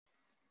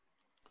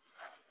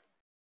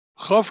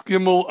Chaf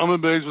Gimel Amud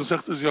Beis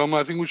Masechtas Yoma.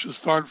 I think we should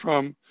start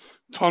from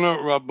Tana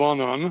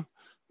Rabbanon,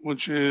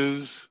 which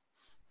is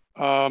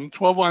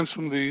 12 lines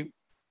from the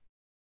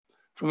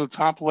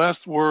top,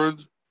 last word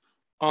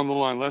on the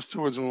line, last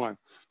 2 words on the line.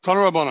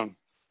 Tana Rabbanon.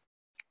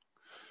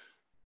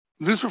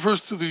 This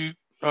refers to the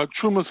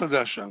Trumas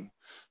Hadeshen.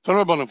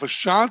 Tana Rabbanon,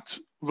 Vashat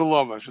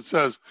v'lavash. It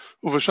says,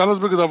 Uvashat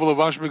begadav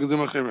v'lavash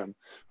begadim achirim.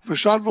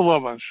 Vashat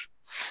v'lavash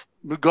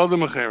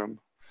begadim achirim.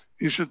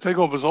 He should take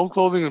off his old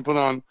clothing and put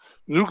on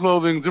new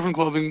clothing. Different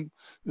clothing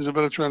is a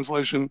better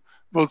translation.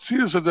 Both see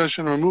the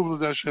deshen, remove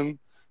the deshen,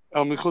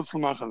 el michutz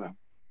l'machane.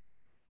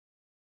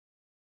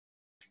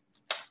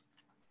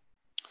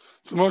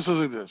 So more says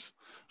like this.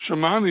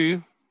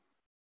 Shamani.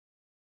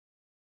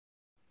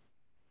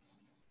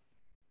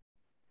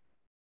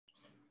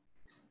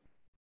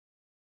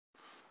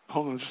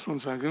 Hold on just 1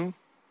 second.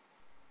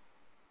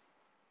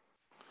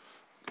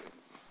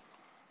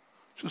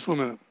 Just 1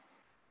 minute.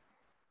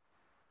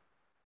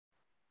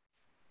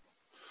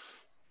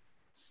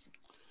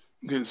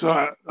 Okay,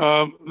 so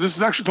this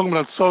is actually talking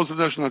about Tzol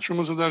Sedeshin, not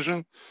Shumas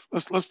Sedeshin.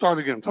 Let's start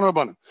again. Tana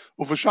Rabbanan.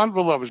 Ufashan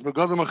v'lavish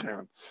begadim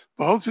acherim.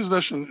 V'hotzi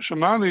Sedeshin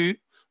Shemani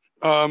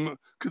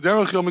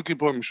Kederach Yom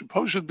Kippurim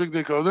Sheposhet Big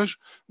Day Kodesh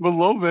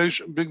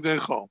v'lovesh Big Day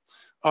Chol.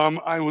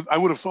 I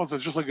would have thought that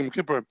just like in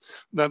Kippur,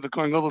 that the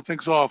Kohen Gadol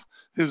takes off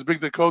his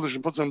Big Day Kodesh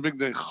and puts on Big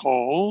Day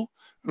Chol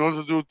in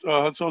order to do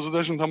Tzol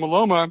Sedeshin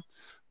Tamaloma.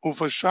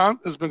 Ufashan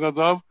is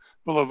begadav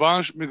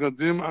v'lavash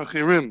begadim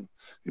acherim.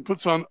 He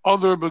puts on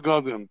other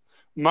begadim.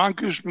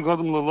 Mankish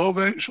begadim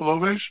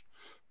shalovesh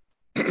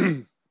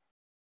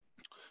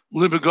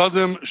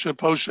libegadim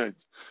sheposhet.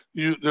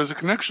 There's a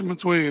connection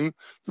between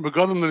the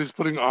begadim that he's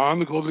putting on,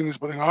 the clothing he's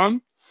putting on,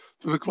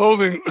 to the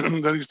clothing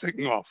that he's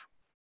taking off.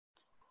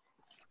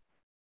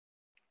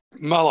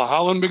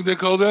 Malahalan bigdei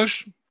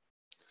kodesh,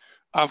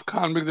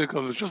 afkan bigdei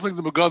kodesh. Just like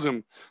the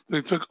begadim that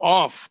he took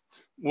off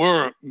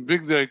were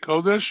bigdei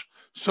kodesh,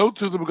 so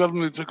too the begadim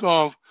that he took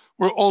off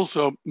were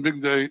also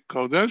bigdei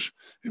kodesh.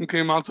 Him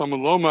came out on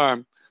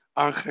Maloma.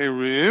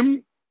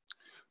 Acherim,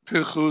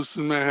 pichus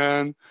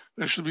mehen.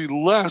 There should be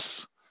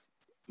less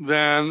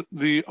than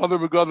the other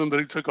begadim that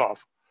he took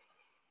off.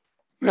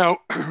 Now,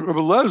 Rabbi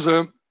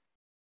Lezer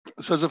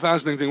says a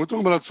fascinating thing. We're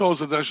talking about Tzol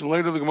Sedeshin.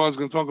 Later, the Gemara is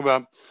going to talk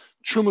about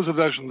Trumas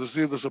Sedeshin to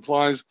see if this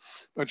applies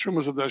by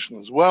Trumas Sedeshin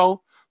as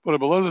well. But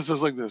Rabbi Lezer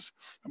says like this: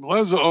 Rabbi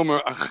Lezer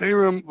Omer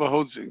Acherim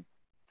v'Hodzi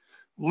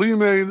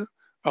Limeid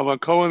al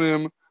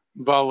Kohanim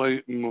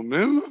Balei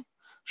Mumim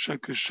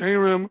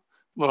Shekesherim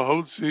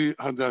LaHotzi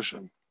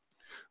Hadeshin.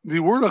 The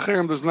word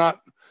acherim does not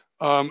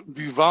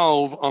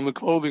devolve on the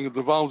clothing; it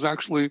devolves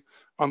actually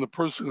on the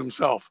person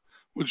himself,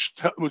 which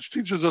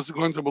teaches us,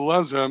 according to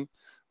Belazem,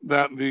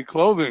 that the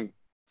clothing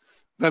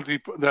that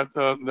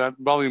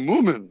Bali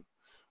Mumin,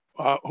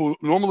 who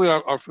normally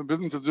are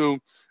forbidden to do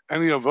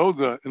any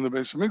avoda in the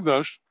Beis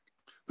Hamikdash,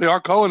 they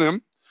are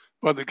Kohanim,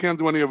 but they can't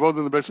do any avoda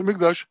in the Beis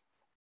Hamikdash.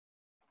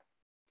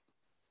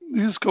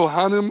 These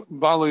Kohanim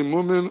Bali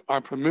Mumin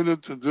are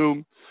permitted to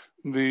do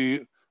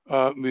the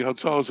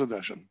Hatzal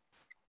Sedeshin.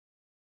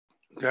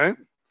 Okay,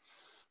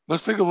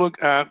 let's take a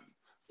look at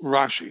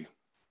Rashi.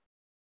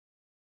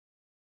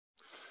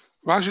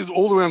 Rashi is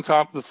all the way on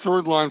top, the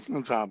third line from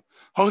the top.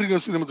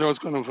 Yochol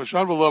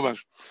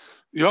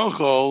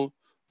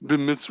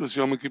b'mitzvos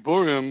Yom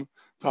Kippurim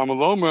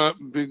tamaloma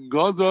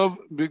b'gadav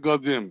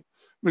b'gadim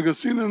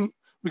megasinim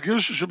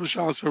b'girsha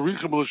sheb'shas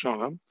haricha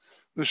b'lashona.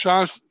 The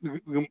Shas,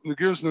 the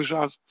Girs in the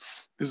Shas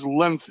is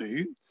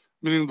lengthy,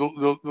 meaning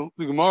the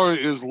Gemara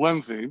is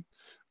lengthy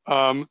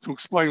to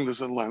explain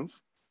this at length.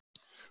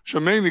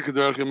 Shemeni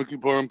Kederach Yom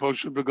Kippurim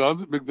Poshet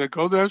Bigdei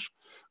Kodesh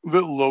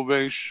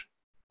V'Lovesh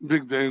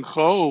Bigdei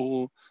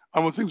Chol.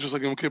 I would think just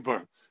like Yom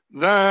Kippur.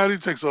 That he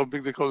takes off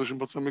Bigdei Kodesh and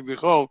puts on Bigdei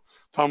Chol.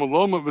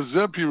 Tamaloma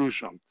V'Zeh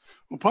Pirusham.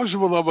 Upashat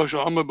V'Lavash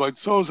Ha'amad by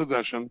Tzol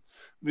Sedeshin.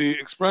 The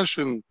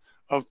expression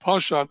of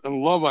Pashat and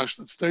Lavash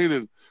that's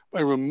stated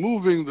by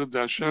removing the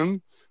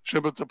Deshen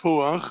Sheba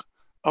Tapuach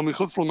Al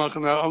Michutz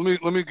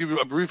L'Machane. Let me give you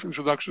a brief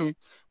introduction.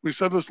 We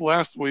said this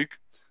last week,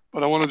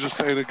 but I want to just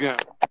say it again.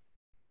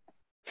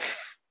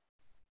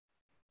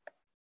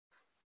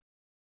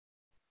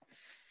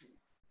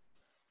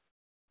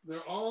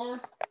 There are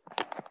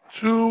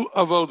 2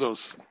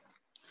 avodos.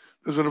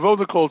 There's an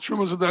avoda called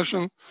Trumas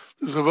Sedeshin.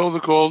 There's an avoda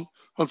called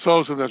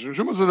Hatzal Sedeshin.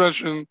 Trumas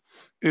Sedeshin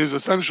is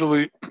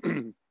essentially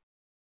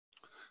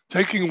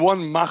taking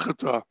one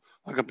machata,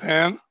 like a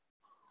pan,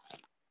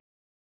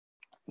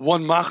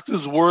 one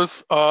machta's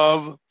worth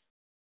of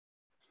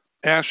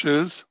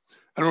ashes,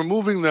 and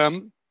removing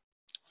them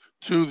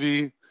to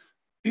the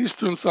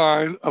eastern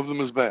side of the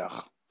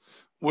Mizbeach,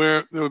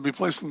 where they would be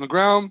placed on the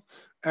ground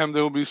and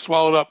they will be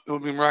swallowed up. It will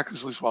be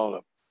miraculously swallowed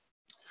up.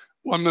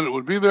 1 minute it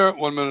would be there,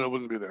 1 minute it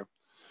wouldn't be there.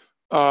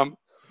 Hatzal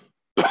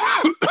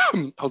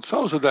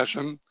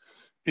Sedeshin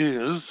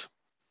is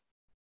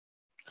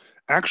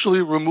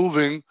actually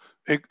removing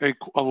a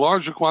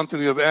larger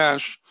quantity of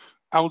ash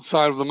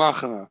outside of the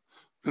machana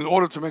in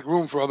order to make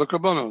room for other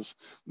karbanos.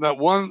 That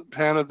 1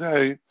 pan a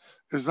day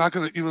is not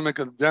going to even make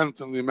a dent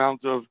in the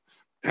amount of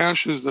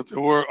ashes that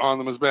there were on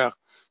the Mizbeach.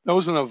 That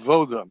was an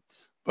avoda.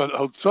 But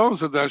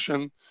Hotzos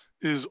Hadeshin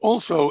is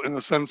also, in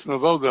a sense, an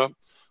avoda,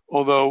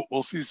 although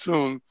we'll see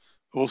soon,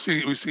 we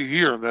see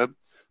here that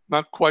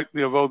not quite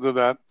the avoda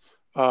that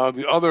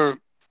the other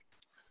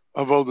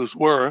avodas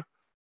were.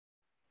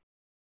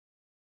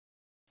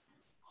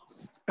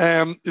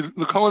 And the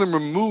Kohanim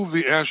removed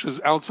the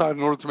ashes outside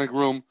in order to make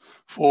room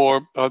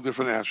for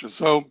different ashes.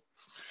 So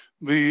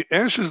the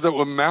ashes that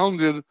were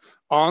mounded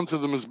onto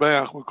the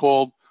Mizbeach were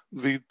called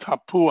the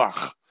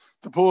tapuach.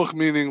 Tapuach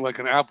meaning like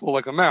an apple,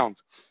 like a mound,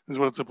 is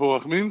what a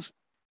tapuach means.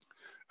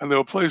 And they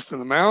were placed in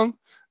the mound,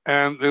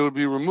 and they would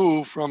be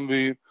removed from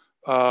the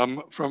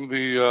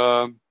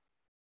Mizbeach.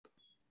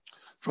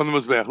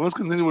 Let's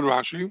continue with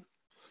Rashi.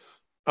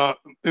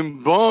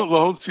 In Ba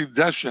Lahotzi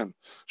Deshen,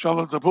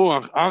 Shalat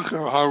Tapuach,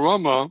 Acher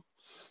Harama,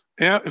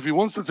 if he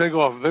wants to take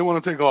off, if they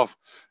want to take off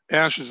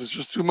ashes, it's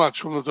just too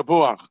much from the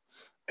Tapuach.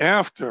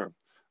 After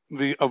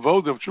the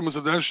Avodah of Trumas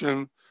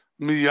Hadeshin,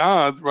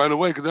 Miyad, right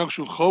away, Kedach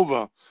Shul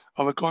Chova,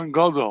 Al Kohen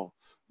Gadol,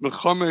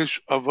 Mechamesh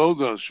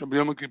Avodas,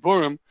 Shabiyam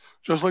Kippurim,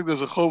 just like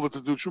there's a Chova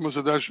to do Trumas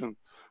Hadeshin,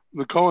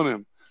 the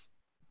Kohanim,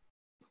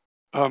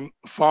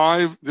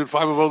 five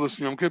Avodas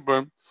in Yom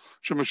Kippur,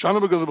 Shemashana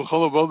Begad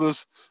B'chol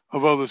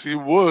Avodas, he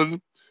would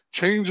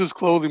change his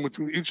clothing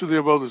between each of the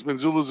Avodas, Ben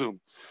Zulazum.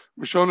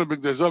 Mishona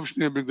Big Day Zav,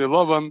 Shnia Big Day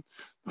Lavan.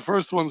 The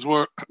first ones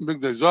were Big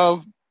Day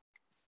Zav.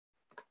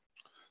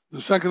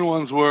 The second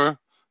ones were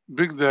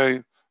Big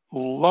Day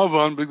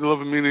Lavan, Big Day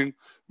Lavan meaning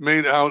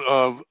made out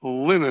of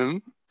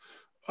linen.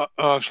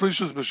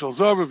 Shlishas B'Shal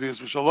Zav, Revius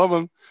B'Shal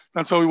Lavan.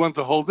 That's how he went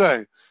the whole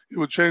day. He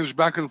would change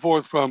back and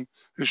forth from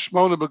his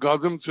Shmona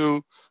Begadim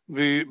to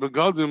the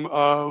Begadim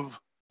of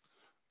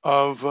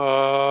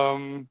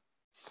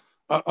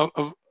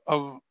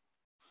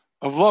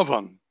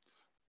Lavan,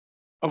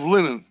 of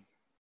linen.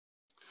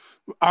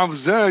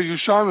 Avzeh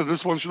Yushana,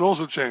 this one should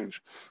also change.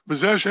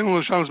 B'zeh Shein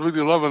L'Shana Big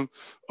Day 11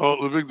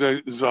 or Big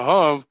Day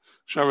Zahav.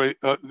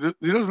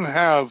 He doesn't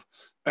have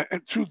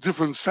two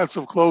different sets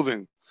of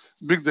clothing.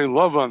 Big Day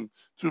Lavan,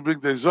 two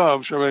Big Day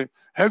Zav. Sharei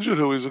Hedjud,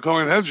 who is a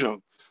Kohen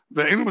Hedjud.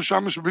 Ve'enu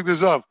Mishamish Big Day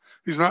Zav.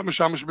 He's not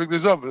Mishamish Big Day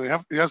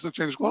Zav. He has to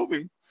change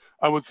clothing.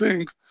 I would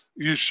think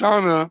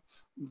Yushana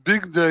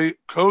Big Day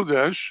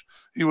Kodesh.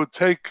 He would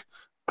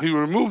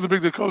remove the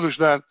Big Day Kodesh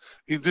that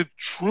he did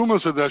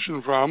Trumas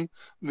Hadeshin from,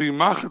 the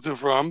Machata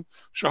from,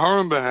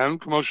 Shaharim Behen,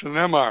 K'moshe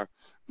Nemar,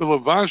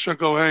 V'Lavash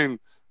HaKohen,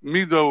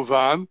 Mido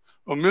Vad,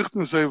 or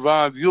Michnasei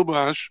Vad,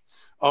 Yilbash,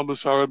 Al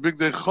Basara, Big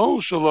Day Chol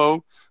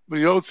Shalo,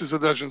 V'Yotzis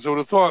Hadeshin. So I would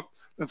have thought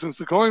that since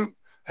the Kohen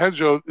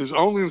Hedjot is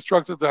only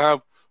instructed to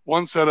have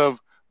one set of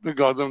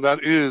Begadim,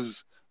 that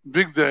is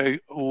Big Day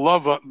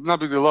Lava, not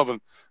Big Day Lava,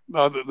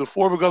 the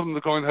four Begadim the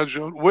Kohen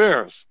Hedjot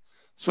wears.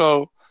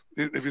 So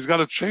if he's got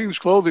to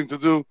change clothing to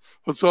do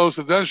Hotzos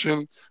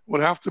Hadeshin,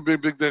 would have to be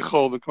Big Day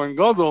Chol. The Kohen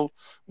Gadol,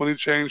 when he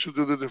changed to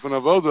do the different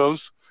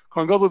avodos,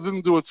 Kohen Gadol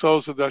didn't do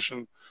Hotzos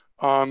Hadeshin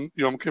on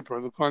Yom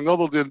Kippur. The Kohen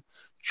Gadol did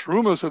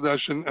Trumas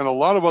Hadeshin and a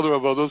lot of other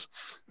avodos,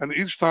 and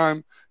each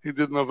time he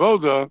did an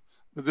avoda,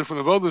 the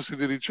different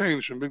avodos he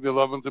changed from Big Day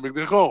Lavan to Big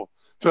Day Chol.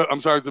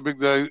 To Big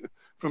Day,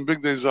 from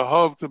Big Day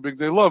Zahav to Big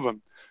Day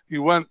Lavan. He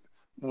went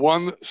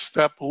one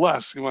step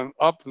less. He went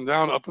up and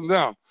down, up and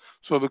down.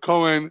 So the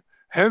Kohen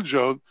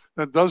Hedjod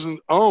that doesn't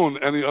own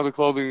any other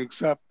clothing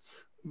except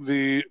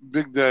the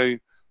Big Day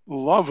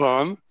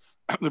Lavan,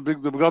 the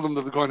begadim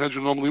that the Kohen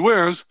Hedjod normally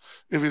wears,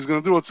 if he's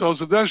going to do a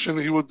Tzos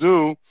Hadeshin, he would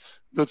do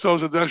the Tzos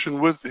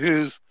Hadeshin with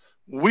his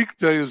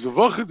weekday, his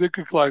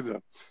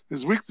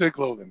weekday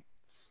clothing.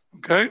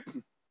 Okay?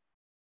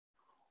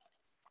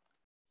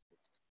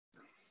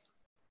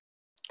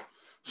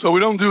 So we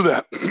don't do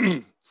that.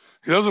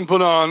 He doesn't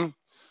put on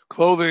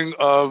clothing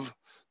of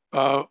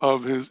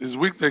his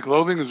weekday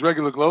clothing, his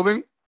regular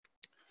clothing.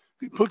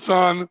 He puts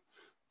on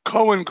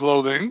Kohen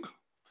clothing,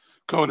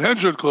 Kohen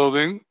Hedjod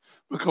clothing,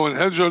 but Kohen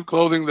Hedjod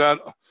clothing that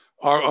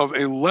are of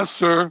a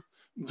lesser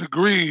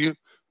degree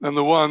than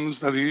the ones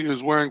that he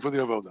is wearing for the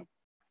avodah.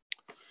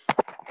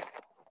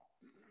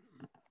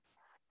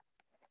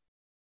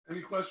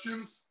 Any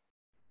questions?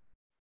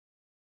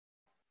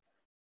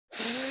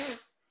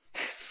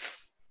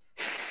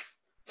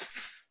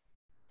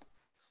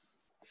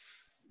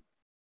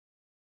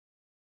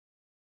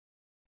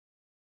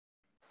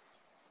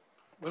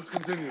 Let's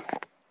continue.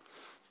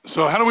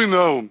 So how do we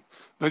know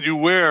that you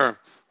wear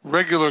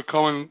regular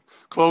Kohen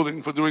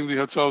clothing for doing the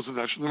Hatzos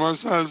Hadeshin? The Gemara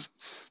says,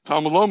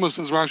 Talmud Loma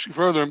says Rashi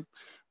further,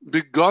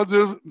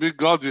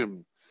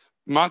 Bigadim,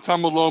 Ma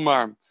Talmud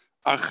Lomar,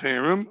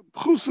 Acherim,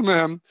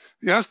 Pchusamehem.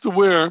 He has to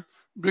wear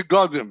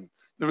Bigadim.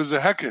 There is a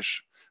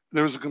hekesh.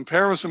 There is a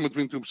comparison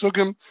between two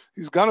psukim.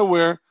 He's got to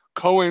wear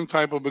Kohen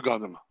type of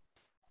Bigadim.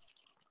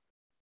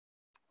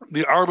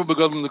 The Arba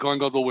Begadim the Kohen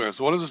Gadol wears.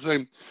 So what does it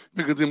say?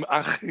 Begadim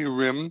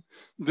Achirim,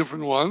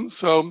 different ones.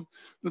 So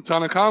the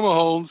Tanakama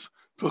holds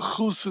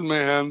Pechusin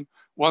Mehen,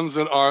 ones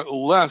that are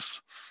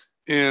less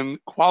in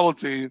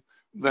quality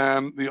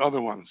than the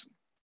other ones.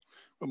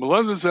 But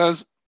Meleza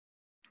says,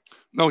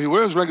 no, he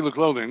wears regular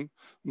clothing,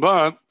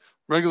 but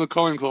regular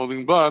Kohen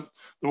clothing, but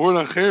the word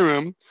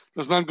Achirim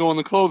does not go on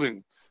the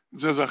clothing. It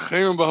says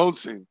Achirim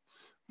Bahotzi.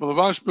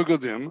 v'levash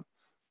begadim,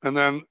 and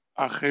then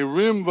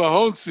acherim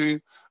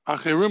v'hotzi.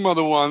 Acherim are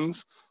the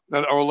ones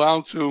that are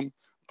allowed to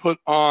put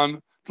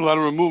on, to let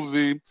her remove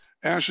the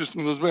ashes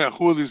from the mizbeach.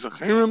 Who are these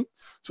acherim?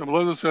 So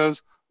Meleza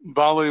says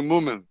balei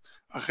mumin.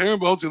 Acherim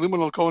v'hotzi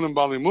liman al kohen and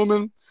balei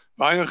mumin.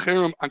 V'ay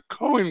acherim a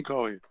kohen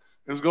kohen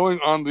is going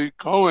on the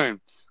kohen.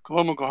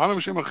 Kolom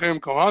kohanim shem acherim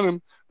kohanim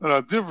that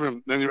are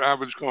different than your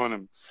average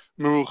kohanim.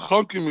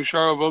 Meruchakim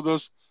mishar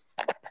avodos.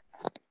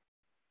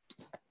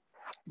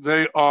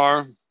 They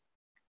are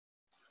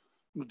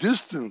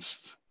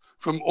distanced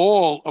from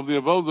all of the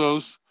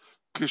avodos.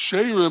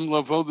 Kesherim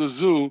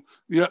lavodazu,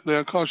 yet they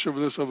are kosher for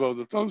this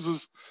avodah.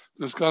 Tosfos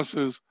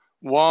discusses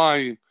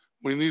why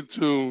we need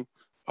to,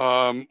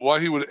 why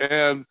he would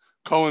add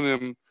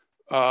kohanim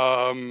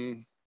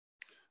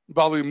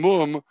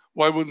balimum.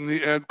 Why wouldn't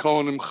he add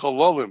kohanim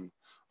chalalim,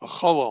 a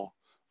chalal?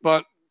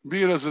 But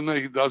be it as it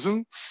may, he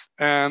doesn't,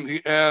 and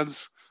he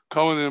adds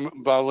kohanim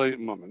balei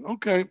mumin.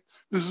 Okay,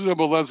 this is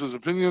Rebbe Lezer's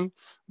opinion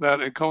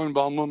that a kohen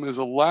bal mum is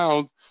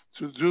allowed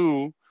to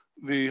do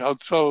the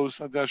hatzos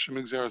hadeshim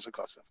exeres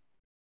akasef.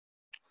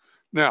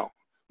 Now,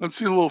 let's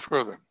see a little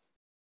further.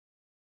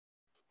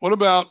 What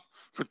about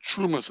for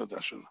trumas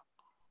hadeshim?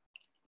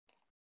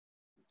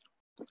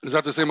 Is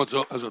that the same as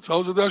a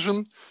hatzos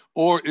hadeshim,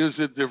 or is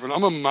it different?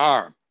 I'm a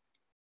mar.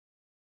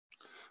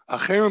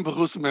 Acherim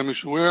b'chusim em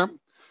should wear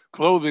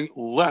clothing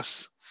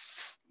less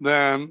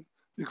than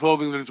the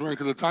clothing that he's wearing.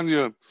 Because the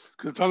Tanya of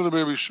the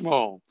Rebbe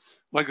Shmuel,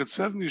 like it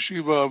said in the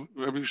yeshiva of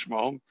Rebbe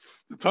Shmuel,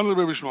 the Tanya of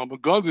the Rebbe Shmuel,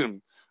 begadim.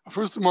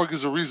 First, the mark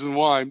is a reason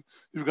why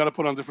you've got to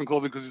put on different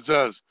clothing, because it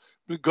says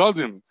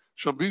begadim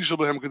shall be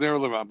behem kader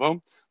l'rabbo.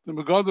 The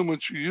begadim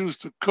which you use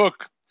to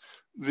cook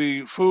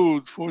the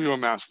food for your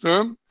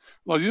master,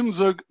 la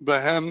yimzug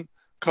behem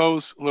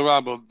kos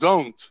l'rabbo.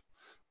 Don't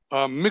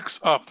mix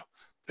up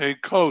a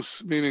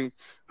kos, meaning,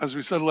 as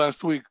we said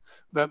last week,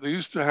 that they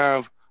used to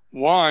have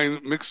wine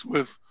mixed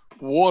with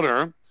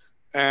water,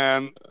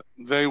 and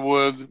they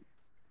would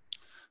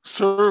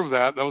serve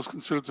that. That was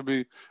considered to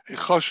be a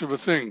chashuv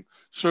thing.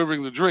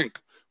 Serving the drink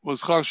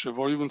was chashuv,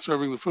 or even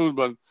serving the food,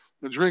 but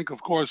the drink,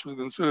 of course, was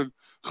considered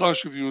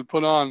chashuv. You would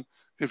put on,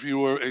 if you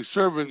were a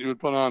servant, you would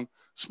put on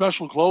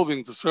special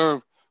clothing to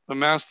serve the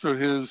master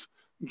his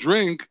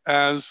drink,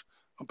 as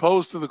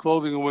opposed to the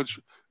clothing in which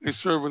a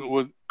servant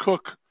would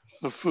cook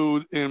the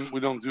food in.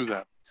 We don't do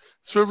that.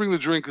 Serving the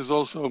drink is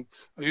also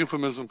a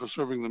euphemism for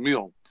serving the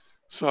meal.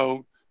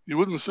 So you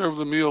wouldn't serve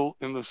the meal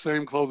in the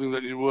same clothing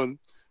that you would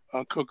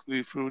cook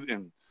the food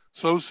in.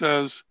 So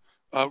says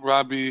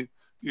Rabbi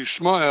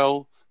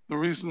Yishmael, the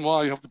reason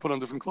why you have to put on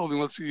different clothing.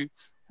 Let's see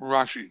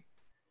Rashi.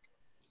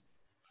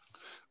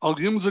 Al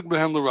yimzik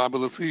behem l'Rabbi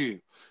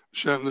lefi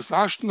shen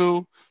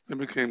nisashnu, they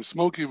became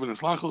smoky,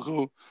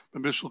 v'nislachalchu,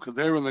 b'bishul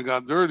kadera, and they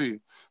got dirty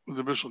with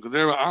the bishul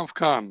kadera,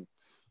 afkan,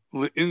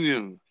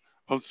 l'Indian,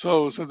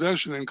 so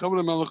sadeshin, and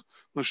kavod melech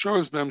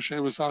l'shoris behem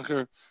shevis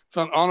acher. It's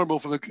not honorable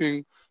for the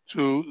king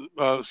to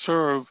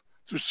serve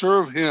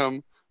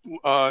him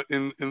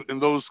in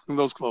those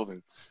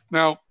clothing.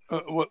 Now,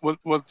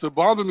 what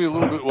bothered me a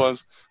little bit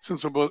was,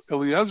 since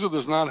Eliezer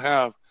does not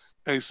have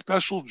a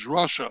special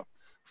drasha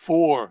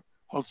for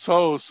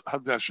Hotzos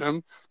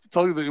Hadeshem to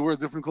tell you that you wear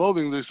different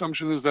clothing, the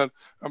assumption is that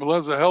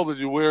Eliezer held that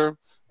you wear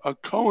a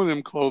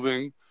Kohanim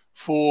clothing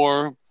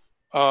for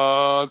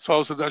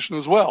Hotzos Hadeshem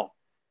as well.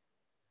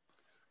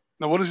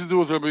 Now, what does he do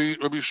with Rabbi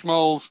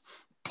Shmuel's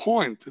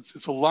point?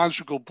 It's a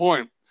logical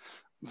point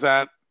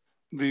that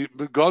the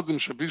begadim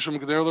shabisham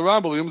kader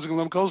l'rabbo, yimzik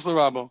lam kos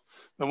l'rabbo,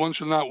 that one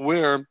should not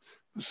wear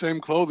the same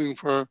clothing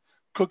for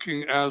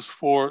cooking as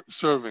for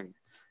serving.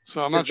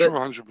 So I'm not sure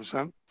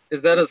 100%.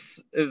 Is that a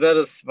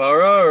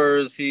svara, or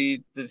does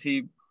he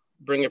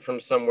bring it from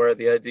somewhere?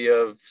 The idea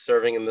of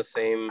serving in the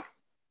same.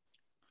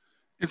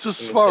 It's a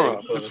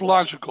svara. It's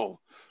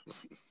logical.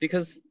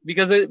 Because it's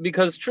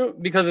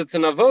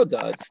an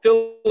avoda. It's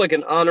still like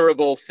an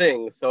honorable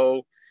thing.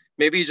 So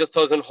maybe he just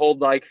doesn't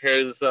hold like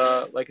his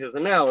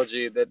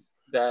analogy that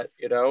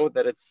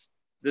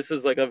this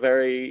is like a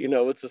very,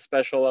 it's a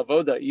special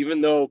avoda, even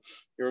though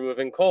you're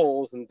removing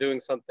coals and doing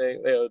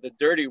something, the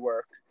dirty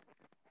work,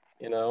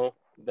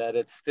 that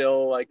it's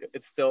still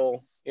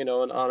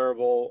an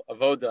honorable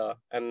avoda.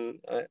 And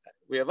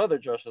we have other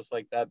drushes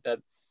like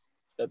that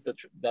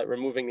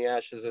removing the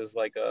ashes is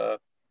like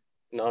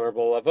an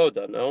honorable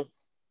avoda, no?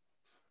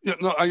 Yeah,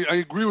 no, I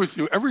agree with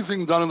you.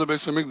 Everything done in the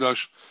Beis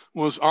Hamikdash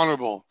was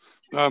honorable.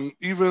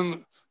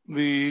 Even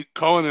the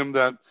Kohanim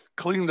that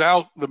cleaned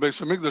out the Beis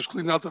Hamikdash,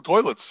 cleaned out the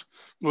toilets,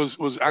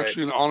 was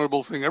actually an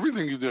honorable thing.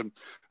 Everything you did in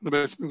the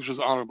Beis Hamikdash was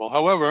honorable.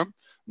 However,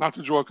 not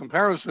to draw a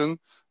comparison,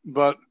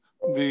 but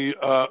the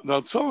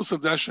Tzos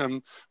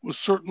Hadeshem was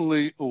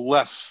certainly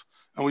less.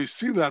 And we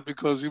see that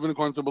because even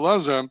according to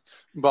Belezer,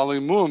 Balei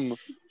Mum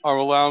are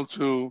allowed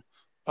to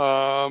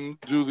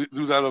do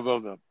that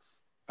avoda,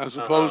 as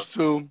opposed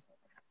to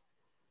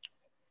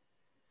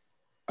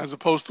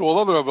all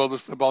other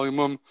avodas that Balei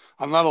Mum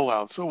are not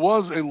allowed. So it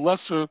was a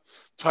lesser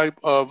type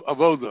of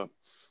avoda.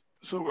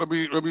 So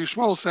Rabbi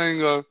Yishmael is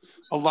saying a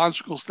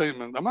logical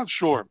statement. I'm not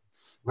sure.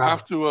 Rabbi. I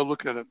have to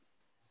look at it.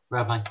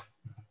 Rabbi,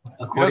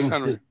 Yes,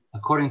 Henry.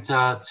 According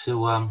to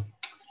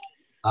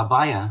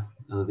Abaya,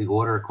 the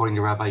order according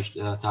to Rabbi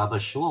to Abba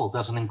Shul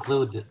doesn't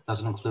include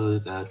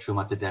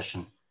Trumat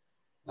Hadeshin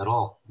at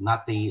all.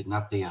 Not the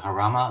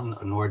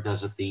Harama, nor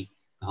does it the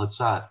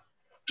Hotzad.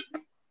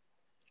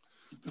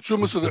 The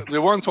Truma, so they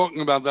weren't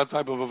talking about that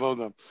type of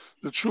avoda.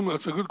 The Truma,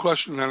 it's a good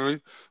question,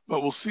 Henry,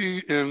 but we'll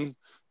see in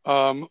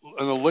a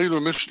later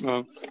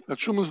Mishnah that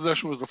Trumas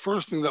Hadeshin was the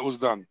first thing that was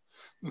done.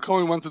 The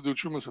Kohen went to do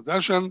Trumas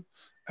Hadeshin,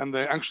 and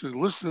they actually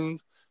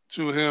listened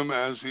to him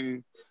as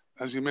he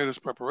made his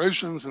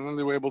preparations, and then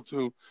they were able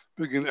to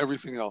begin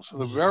everything else. So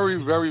the very,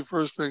 very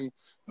first thing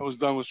that was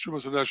done was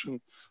Trumas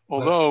Hadeshin.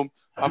 Although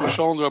Abba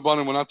Shalom and the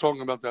Rabbanim were not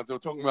talking about that; they were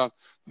talking about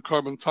the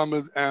carbon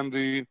tamid and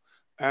the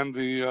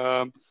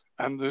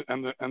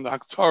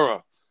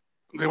Haktara.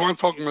 They weren't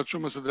talking about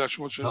Trumas Hadeshin,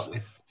 which is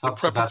the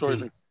preparatory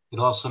thing. It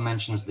also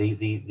mentions the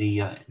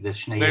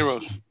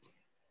Shnei,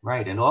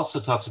 right, and also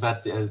talks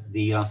about the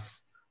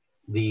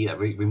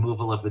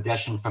removal of the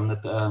deshin from the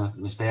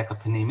Mizbeach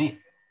Panimi.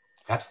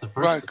 That's the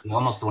first, right.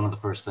 Almost one of the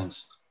first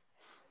things.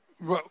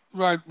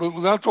 Right,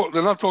 but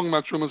they're not talking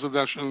about Trumas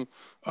Hadeshin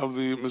of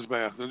the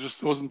Mizbeach.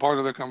 It wasn't part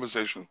of their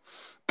conversation.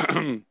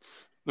 The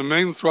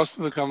main thrust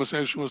of the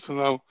conversation was to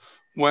know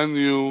when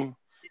you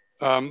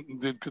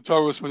did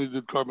Ketoros, when you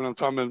did Carbon and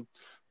Tamid,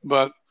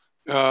 but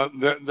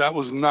that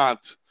was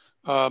not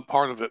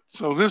part of it.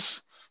 So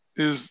this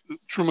is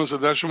Trumas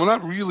Hadeshin. We're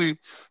not really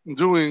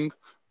doing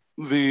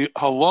the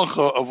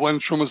halacha of when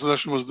Trumas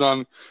Hadeshin was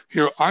done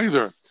here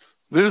either.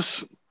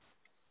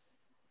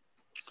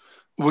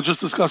 We're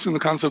just discussing the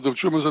concept of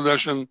Trumas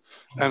Hadeshin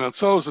and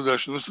Atzoros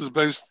Hadeshin. This is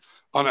based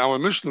on our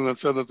Mishnah that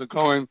said that the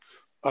Kohen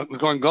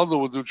Gadol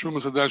would do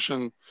Trumas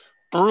Hadeshin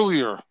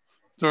earlier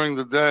during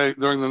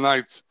the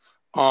night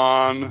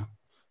on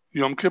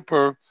Yom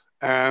Kippur,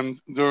 and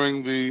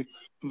during the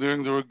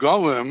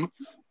Regalim,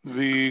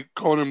 the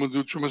Kohen would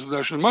do Trumas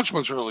Hadeshin much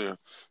earlier.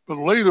 But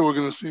later we're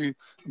going to see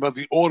about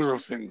the order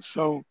of things.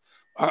 So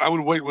I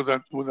would wait with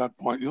that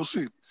point. You'll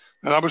see.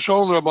 And Abba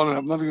Shalom and Rabbanan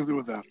have nothing to do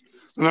with that.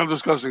 They're not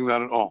discussing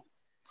that at all.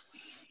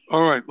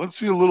 All right, let's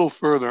see a little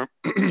further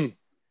in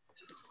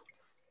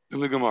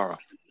the Gemara.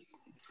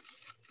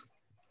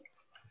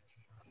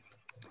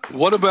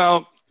 What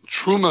about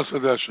Trumas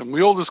Hadeshin?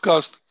 We all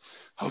discussed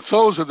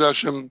Hatzoros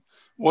Hadeshin.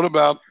 What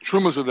about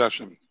Trumas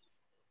Hadeshin?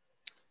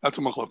 That's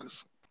a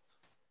machlokas.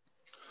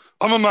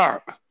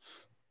 Amamar.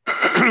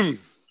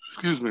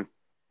 Excuse me.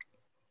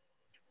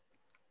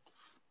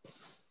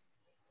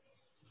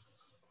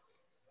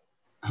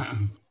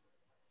 I'm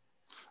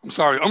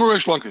sorry. Amar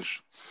Reish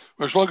Lakish.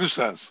 Reish Lakish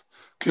says,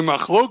 Ki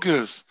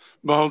machlokas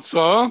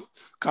b'hotzah,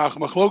 kach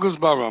machlokas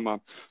b'arama.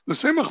 The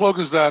same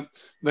machlokas that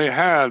they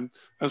had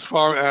as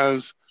far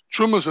as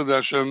Trumas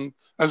Hadeshin,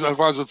 as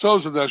far as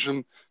Hatzoros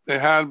Hadeshin, they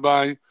had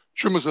by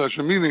Trumas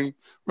Hadeshin, meaning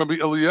Rabbi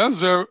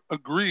Eliezer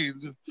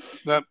agreed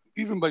that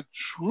even by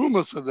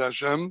Trumas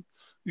Hadeshin,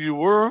 you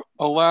were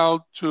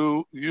allowed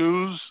to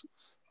use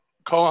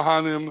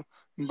Kohanim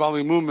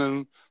Bali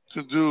Mumin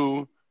to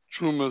do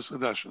Trumas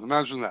Hadeshin.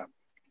 Imagine that.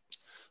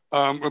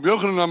 Rabbi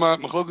Yochanan Amar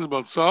Machlokas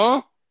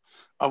B'Hotzah,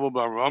 Aval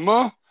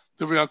B'Arama,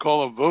 Divrei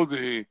HaKol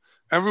Avodi.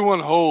 Everyone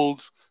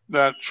holds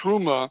that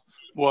Trumas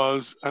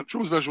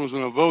Hadeshin was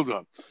an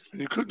avoda,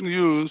 and you couldn't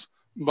use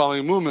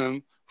Bali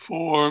Mumin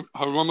for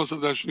Haramas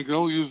Hadeshin. You can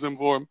only use them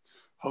for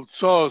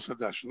Hatzoros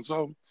Hadeshin.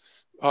 So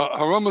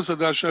Haramas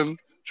Hadeshin,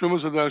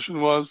 Trumas Hadeshin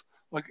was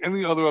like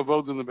any other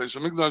avoda in the Beis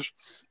Hamikdash,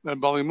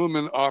 that Bali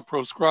Mumin are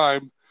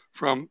proscribed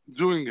from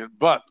doing it.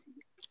 But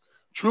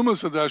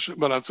Trumas Hadeshin,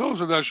 but Hatzoros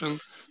Hadeshin,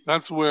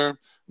 that's where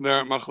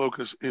their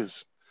machlokas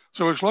is.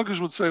 So Reish Lakish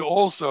would say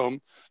also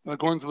that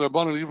according to their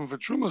Rabbanan, even for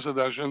Trumas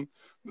Hadeshin,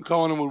 the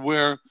Kohanim would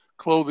wear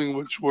clothing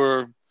which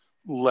were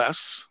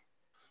less.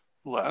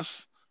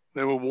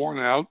 They were worn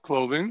out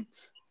clothing,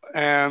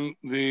 and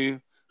the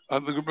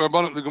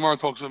Gemara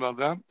talks about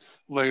that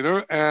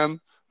later. And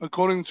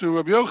according to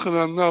Rabbi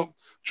Yochanan, no,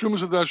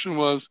 Trumas Hadeshin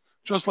was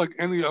just like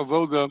any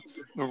avoda,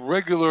 the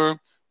regular,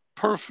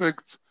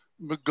 perfect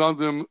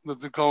begadim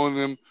that the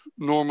Kohanim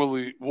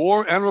normally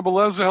wore. And Rabbi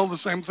Eliezer held the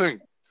same thing.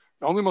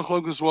 The only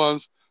machlokas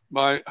was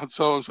by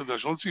Hatzoros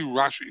Hadeshin. Let's see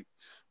Rashi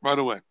right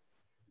away.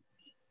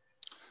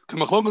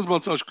 Just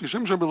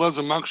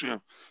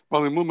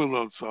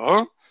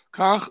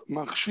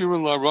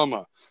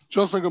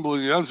like Rabbi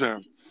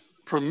Eliezer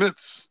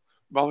permits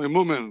Bali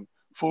Mumin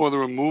for the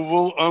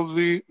removal of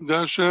the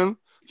Deshen,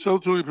 so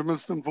too he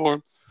permits them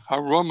for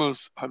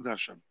Haramas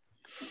Hadeshin.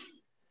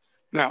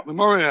 Now, the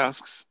Gemara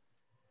asks,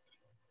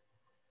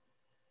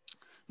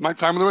 my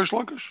time in the Reish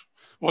Lakish.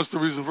 What's the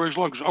reason for Reish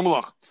Lakish?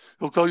 Amalach.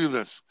 He'll tell you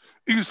this.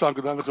 If you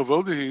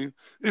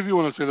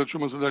want to say that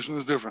Trumas Hadeshin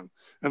is different,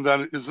 and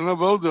that is an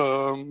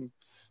avoda,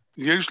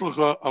 yesh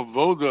lecha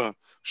avoda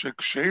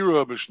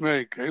shekshera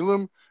b'shnei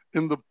kelim.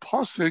 In the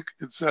pasuk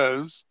it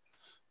says,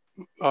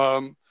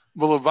 v'levash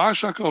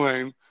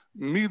hakohen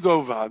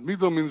mido vad.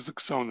 Mido means the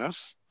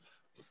ksones,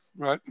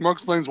 right? Mark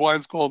explains why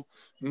it's called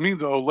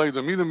mido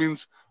later. Mido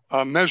means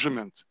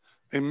measurement,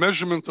 a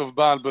measurement of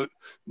bad, but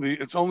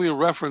it's only a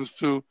reference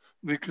to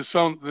the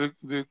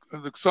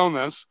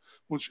ksones,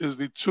 which is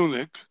the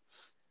tunic,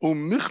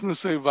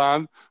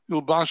 u'michnasei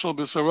yulbashal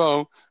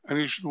b'saro, and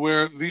he should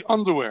wear the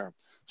underwear.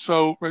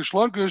 So Reish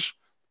Lakish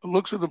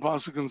looks at the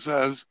pasuk and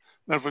says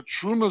that for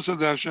Trumas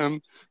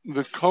Hadeshem,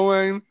 the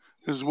Kohen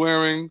is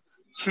wearing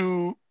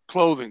two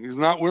clothing. He's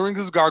not wearing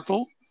his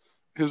gartel,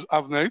 his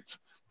avnate,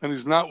 and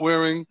he's not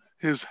wearing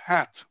his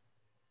hat.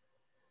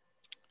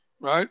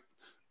 Right?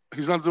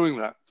 He's not doing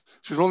that.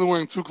 She's only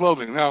wearing two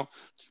clothing. Now,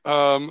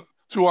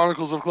 two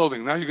articles of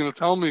clothing. Now you're going to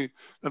tell me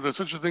that there's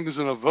such a thing as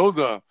an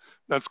avoda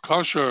that's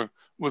kosher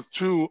with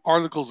two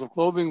articles of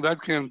clothing?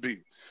 That can't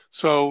be.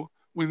 So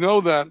we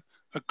know that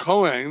a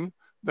Kohen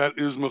that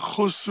is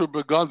mechusar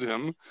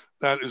begadim,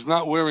 that is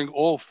not wearing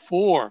all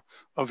four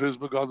of his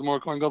begadim, or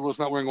Kohen Gadol is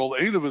not wearing all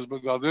 8 of his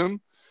begadim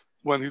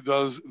when he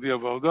does the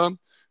avoda,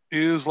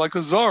 is like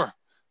a zar,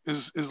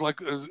 is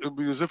like it'd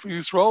be as if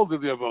Yisrael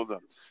did the avoda,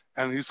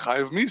 and he's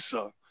chayav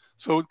misa.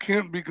 So it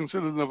can't be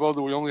considered an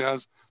avoda where he only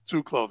has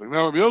two clothing.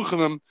 Now Rabbi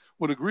Yochanan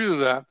would agree to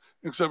that,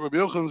 except Rabbi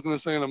Yochanan is going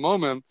to say in a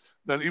moment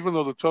that even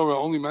though the Torah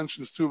only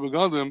mentions 2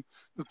 begadim,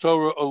 the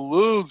Torah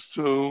alludes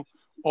to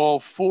all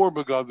 4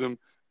 begadim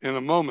in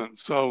a moment.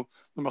 So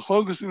the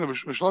machlokas in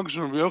Rish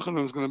Lakish and Rabbi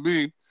Yochanan is going to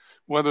be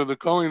whether the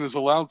Kohen is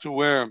allowed to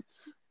wear,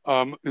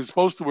 is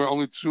supposed to wear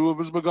only 2 of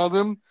his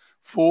begadim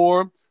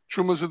for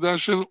Trumas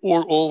Hadeshin,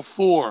 or all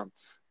 4.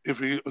 If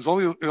he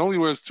only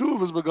wears 2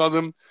 of his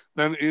begadim,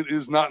 then it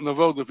is not an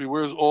avoda. If he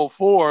wears all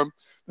 4,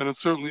 then it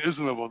certainly is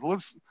an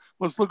avoda.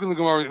 Let's look in the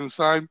Gemara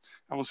inside, and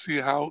we'll see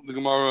how the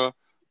Gemara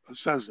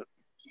says it.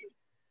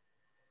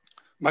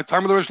 My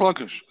time of the Reish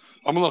Lakish.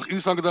 You want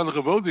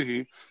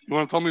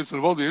to tell me it's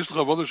an avoda? Is it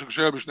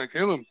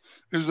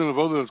an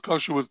avoda that's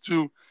kosher with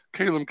 2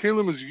 kalim?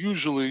 Kalim is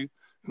usually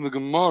in the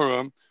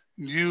Gemara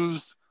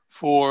used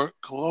for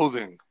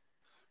clothing.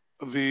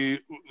 We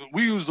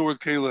use the word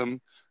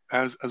kalim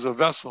as a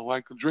vessel,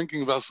 like a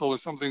drinking vessel or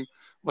something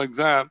like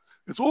that.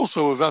 It's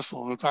also a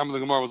vessel. In the time of the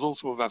Gemara, it was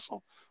also a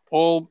vessel.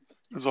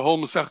 There's a whole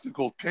masechta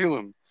called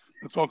kalim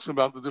that talks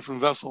about the different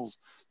vessels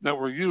that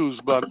were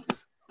used, but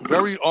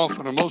very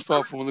often, or most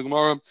often, when the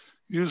Gemara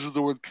uses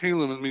the word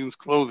kalim, it means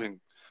clothing.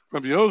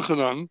 Rabbi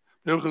Yochanan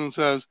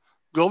says,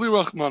 Goli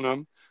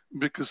Rachmanam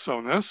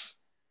b'kesones,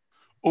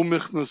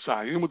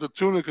 u'michnasayim, with the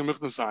tunic and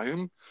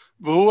michnasayim,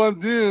 v'hu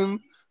adin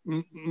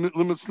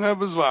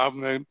l'mitznefes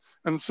v'avnei,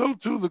 and so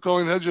too the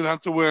Kohen Hedjin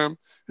had to wear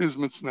his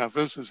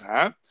mitznefes, his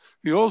hat.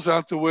 He also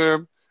had to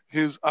wear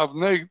his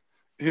avnei,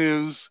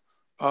 his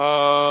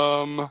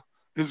gartel,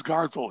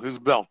 his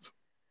belt.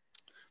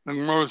 The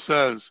Gemara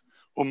says,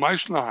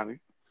 u'maishnahani.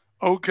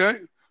 Okay,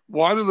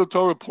 why did the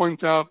Torah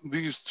point out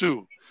these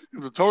 2?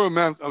 If the Torah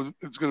meant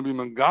it's going to be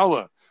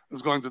Mangala,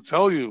 it's going to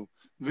tell you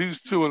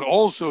these 2, and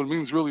also it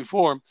means really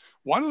 4,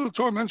 why did the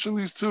Torah mention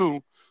these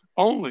 2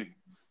 only?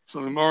 So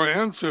the Gemara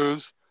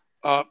answers,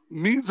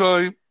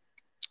 Midai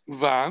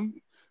Van,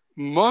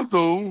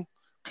 Mado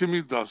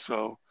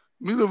Kimidaso.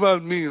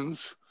 Midavad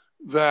means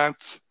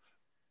that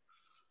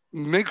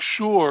make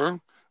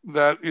sure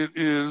that it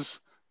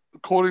is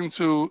according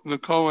to the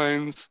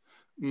Kohen's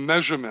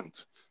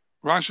measurement.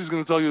 Rashi is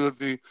going to tell you that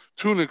the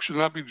tunic should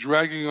not be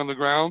dragging on the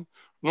ground,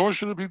 nor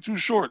should it be too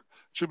short.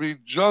 It should be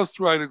just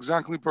right,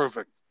 exactly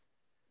perfect.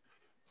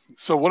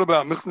 So what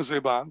about Michnas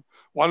Eban?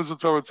 Why does the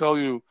Torah tell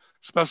you,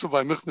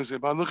 specify Michnas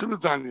Eban? Look at the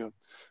Tanya.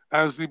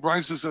 As the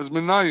Brisa says,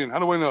 Minayin, how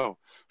do I know?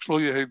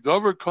 When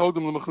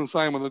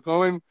the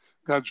Kohen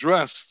got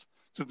dressed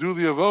to do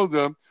the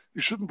avoda,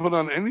 he shouldn't put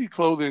on any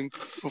clothing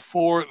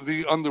before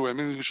the underwear. I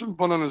mean, he shouldn't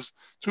put on his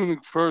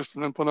tunic first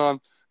and then put on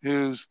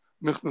his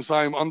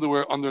Michnasayim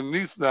underwear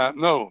underneath that.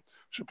 No, he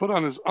should put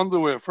on his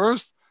underwear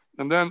first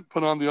and then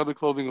put on the other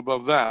clothing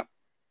above that.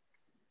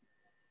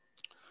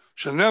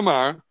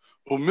 Shenemar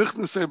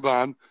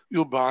u'michnasei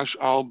yilbash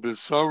al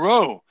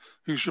bisaro.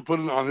 He should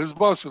put it on his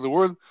basar. The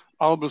word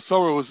al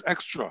bisaro is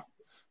extra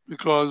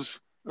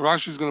because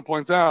Rashi is going to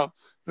point out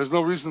there's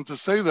no reason to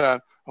say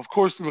that. Of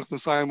course, the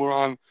Michnasayim were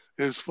on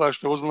his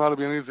flesh. There wasn't allowed to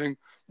be anything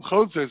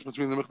chodzeis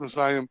between the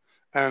Michnasayim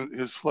and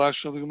his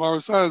flesh. So the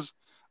Gemara says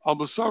al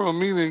basaro,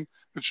 meaning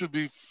it should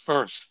be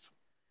first.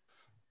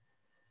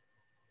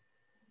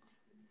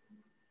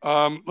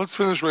 Let's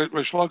finish Reish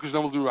Lakish,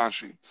 then we'll do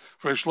Rashi.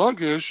 For Reish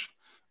Lakish,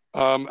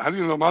 how do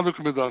you know Madu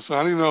K'midah? So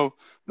how do you know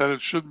that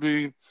it should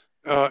be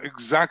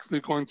exactly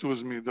according to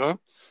his midah?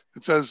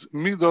 It says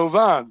mido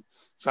vad.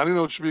 So how do you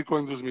know it should be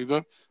according to his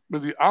midah?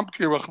 Midi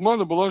amke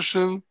rachmana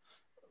b'loshin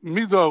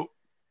mido.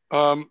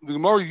 The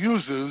Gemara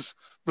uses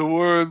the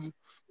word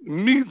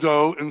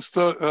mido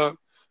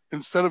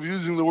instead of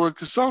using the word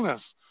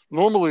kesones.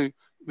 Normally,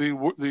 the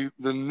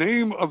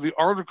name of the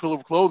article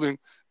of clothing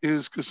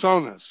is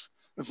kesones.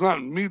 It's not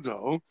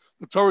mido.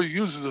 The Torah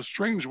uses a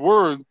strange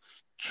word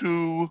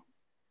to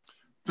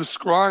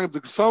describe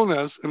the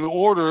kesones in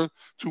order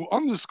to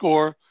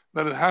underscore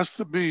that it has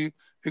to be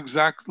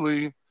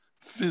exactly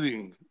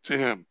fitting to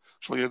him.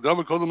 How do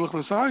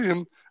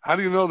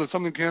you know that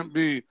something can't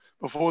be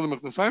before the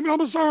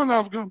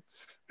Michnasayim?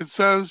 It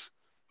says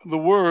the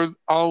word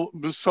al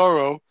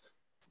bisaro.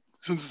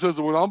 Since it says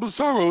the word al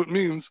bisaro, it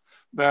means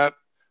that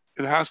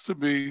it has to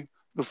be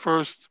the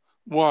first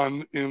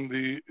one when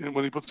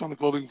he puts on the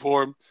clothing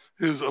for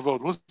his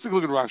avodah. Let's take a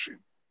look at Rashi.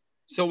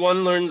 So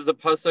one learns the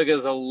pasuk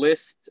as a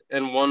list,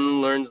 and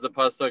one learns the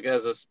pasuk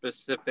as a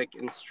specific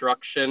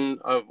instruction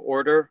of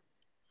order.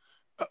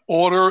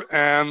 Order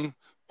and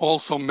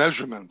also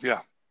measurement,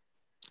 yeah.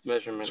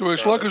 Measurement. So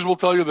Reish Lakish will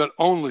tell you that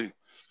only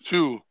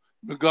 2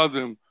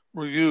 begadim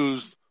were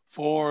used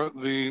for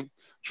the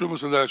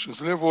Trumas and Dashin.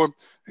 So therefore,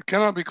 it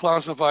cannot be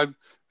classified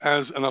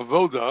as an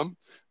avoda.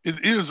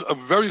 It is a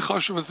very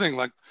chashuv thing.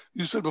 Like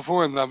you said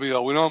before in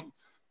Naviel, we don't.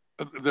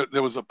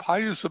 There was a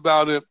pious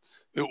about it.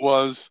 It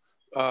was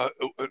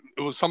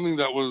something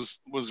that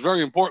was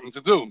very important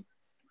to do.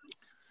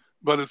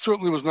 But it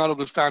certainly was not of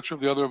the stature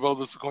of the other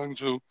avodas according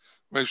to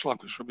Reish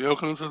Lakish. Rabbi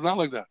Yochanan says not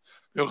like that.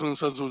 Rabbi Yochanan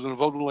says it was an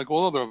avoda like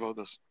all other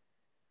avodas.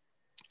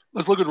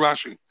 Let's look at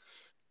Rashi.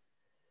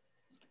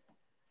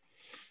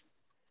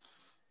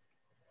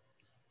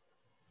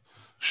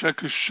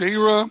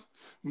 Shekashera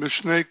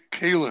mishnei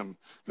kelim,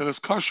 that is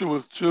kosher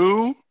with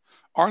 2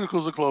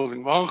 articles of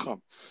clothing.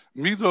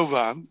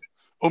 Midovan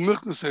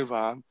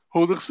u'michnasevan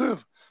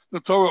hu'dichsev.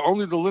 The Torah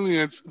only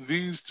delineates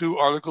these 2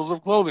 articles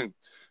of clothing.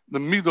 The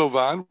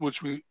midovan,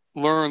 which we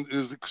learned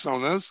is the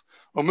ksonas,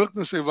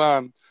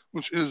 u'michnasevan,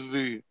 which is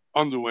the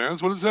underwear.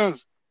 That's what it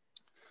says.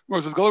 Where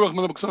it says,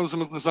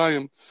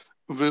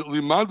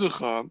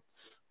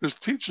 this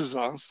teaches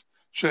us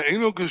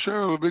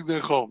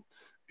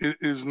it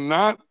is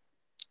not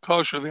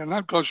kosher, they are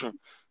not kosher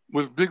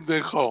with big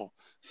dechol.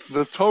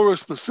 The Torah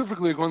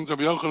specifically, according to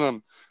Rabbi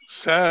Yochanan,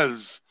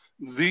 says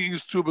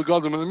these 2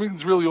 begadim, and it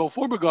means really all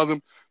 4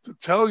 begadim, to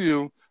tell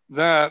you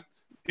that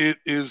it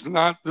is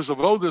not, this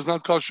avodah is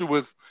not kosher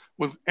with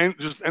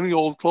just any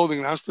old clothing.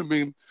 It has to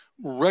be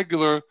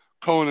regular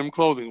Kohanim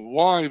clothing.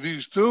 Why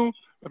these 2?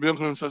 Rabbi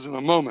Yochanan says in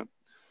a moment.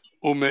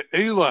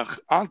 Ume'elach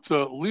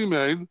ata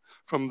limed,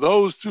 from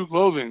those 2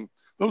 clothing,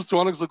 those 2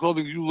 articles of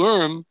clothing, you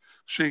learn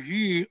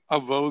shehi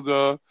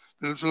avoda,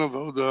 that it's an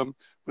avoda,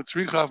 but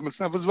tzrichav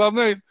mitznefetz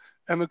vavneit,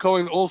 and the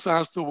Kohen also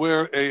has to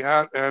wear a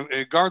hat and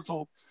a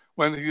gartel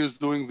when he is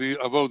doing the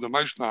avoda.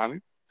 Maishnani.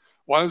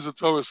 Why does the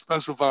Torah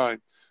specify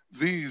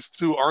these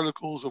 2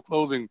 articles of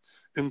clothing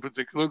in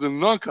particular? The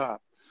naka.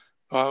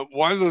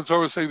 Why does the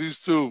Torah say these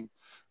 2?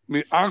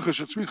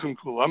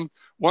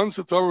 Once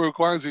the Torah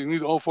requires that you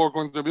need all 4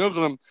 according to Rabbi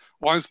Yochanan,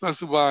 why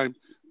specify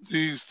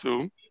these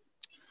 2?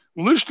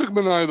 Lishtik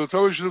Benai, the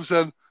Torah should have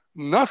said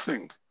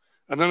nothing,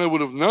 and then I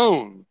would have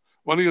known.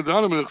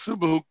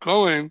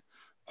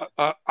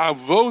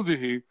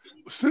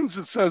 Since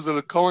it says that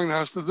a Kohen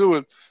has to do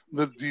it,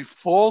 the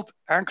default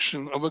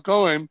action of a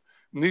Kohen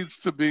needs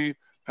to be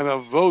an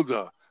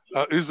avoda,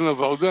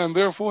 and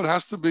therefore it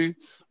has to be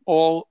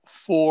all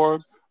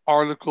 4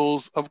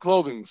 articles of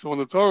clothing. So when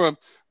the Torah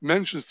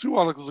mentions 2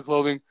 articles of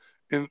clothing,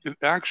 it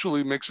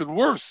actually makes it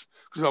worse,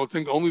 because I would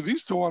think only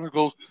these 2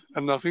 articles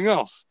and nothing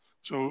else.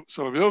 So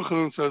Rabbi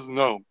Yochanan says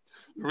no.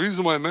 The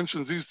reason why it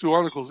mentions these 2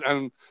 articles,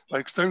 and by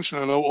extension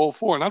I know all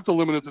 4, not to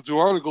limit it to 2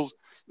 articles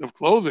of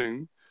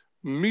clothing,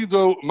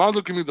 mido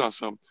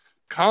kimidasa,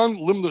 kan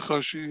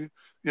limdechashi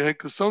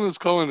yehekasonis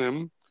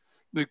kohanim,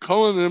 the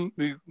kohanim,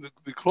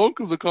 the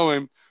cloak of the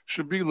kohen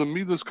should be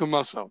lemidas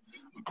kamasa,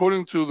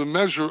 according to the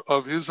measure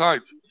of his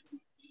height.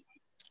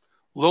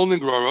 Lo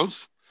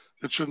nigraros,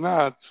 it should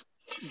not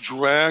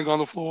drag on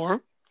the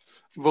floor.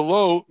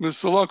 Velo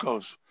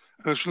misalakos,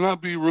 and it should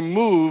not be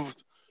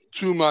removed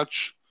too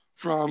much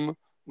from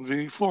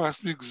the floor. It has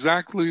to be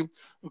exactly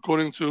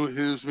according to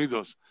his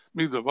midos.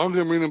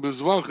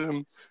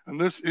 And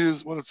this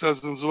is what it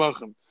says in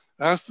Zvachim.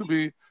 It has to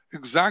be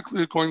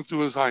exactly according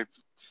to his height.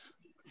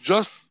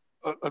 Just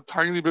a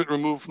tiny bit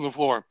removed from the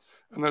floor.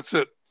 And that's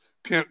it.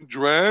 Can't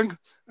drag,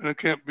 and it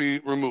can't be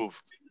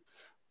removed.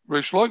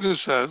 Reish Lakish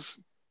says,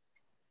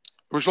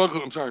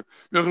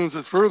 Yochanan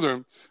says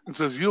further, it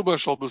says,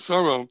 Yilbash al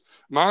basaro,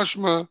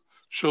 mashma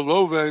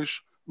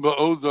shalovesh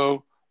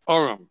ba'odo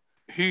aram.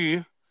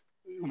 He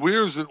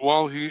wears it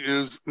while he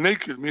is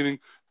naked, meaning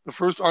the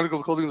first article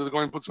of clothing that the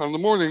Kohen puts on in the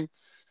morning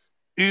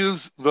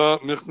is the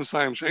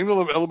Michnasayim. She'ein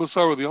el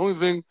basaro. The only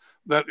thing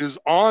that is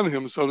on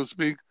him, so to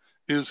speak,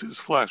 is his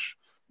flesh.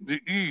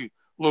 The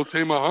lo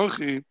tema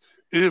hachi,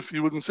 if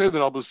you wouldn't say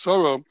that al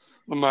basaro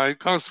l'mai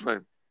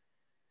kasvei.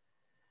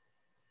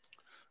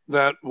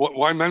 That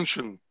why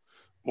mention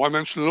it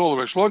all?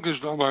 Reish Lakish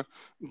damar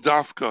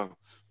dafka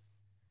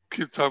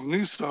kitav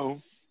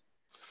niso.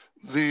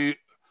 The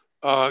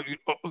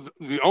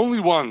only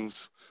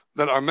ones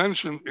that are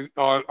mentioned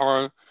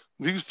are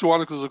these 2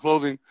 articles of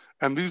clothing,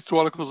 and these 2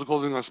 articles of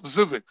clothing are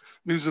specific.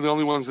 These are the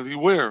only ones that he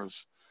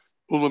wears.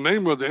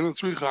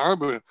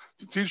 To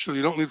teach that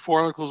you don't need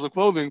 4 articles of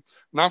clothing,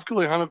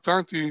 nafkele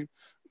hanaktarti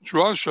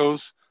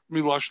drashos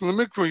milashon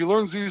lemikvah. He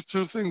learns these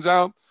 2 things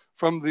out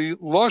from the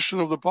lashon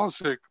of the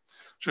pasuk.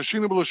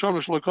 Shashina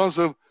b'lashon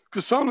shlakasav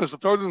kasanas. The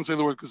Torah didn't say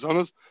the word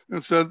kasanas, and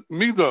it said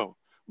mido.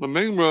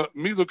 Lememra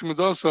mido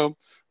kimidasa.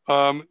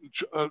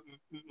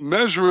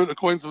 Measure it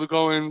according to the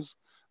Kohen's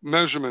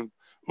measurement.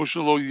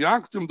 Ushalo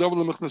yaktim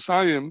double the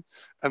mechnasayim,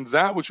 and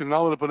that which you're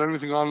not allowed to put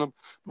anything on them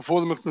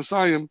before the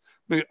mechnasayim,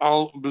 may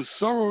al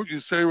besaro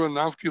yisera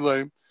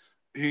nafkile.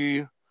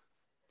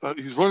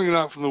 He's learning it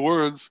out from the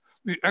words,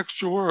 the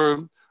extra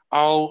word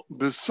al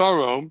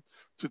besaro,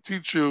 to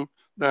teach you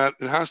that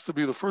it has to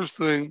be the first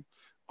thing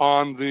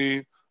on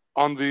the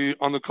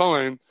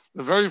Kohen,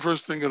 the very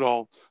first thing at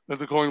all that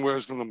the Kohen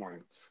wears in the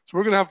morning. So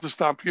we're going to have to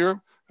stop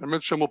here, and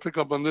Mitchell will pick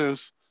up on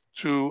this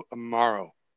tomorrow.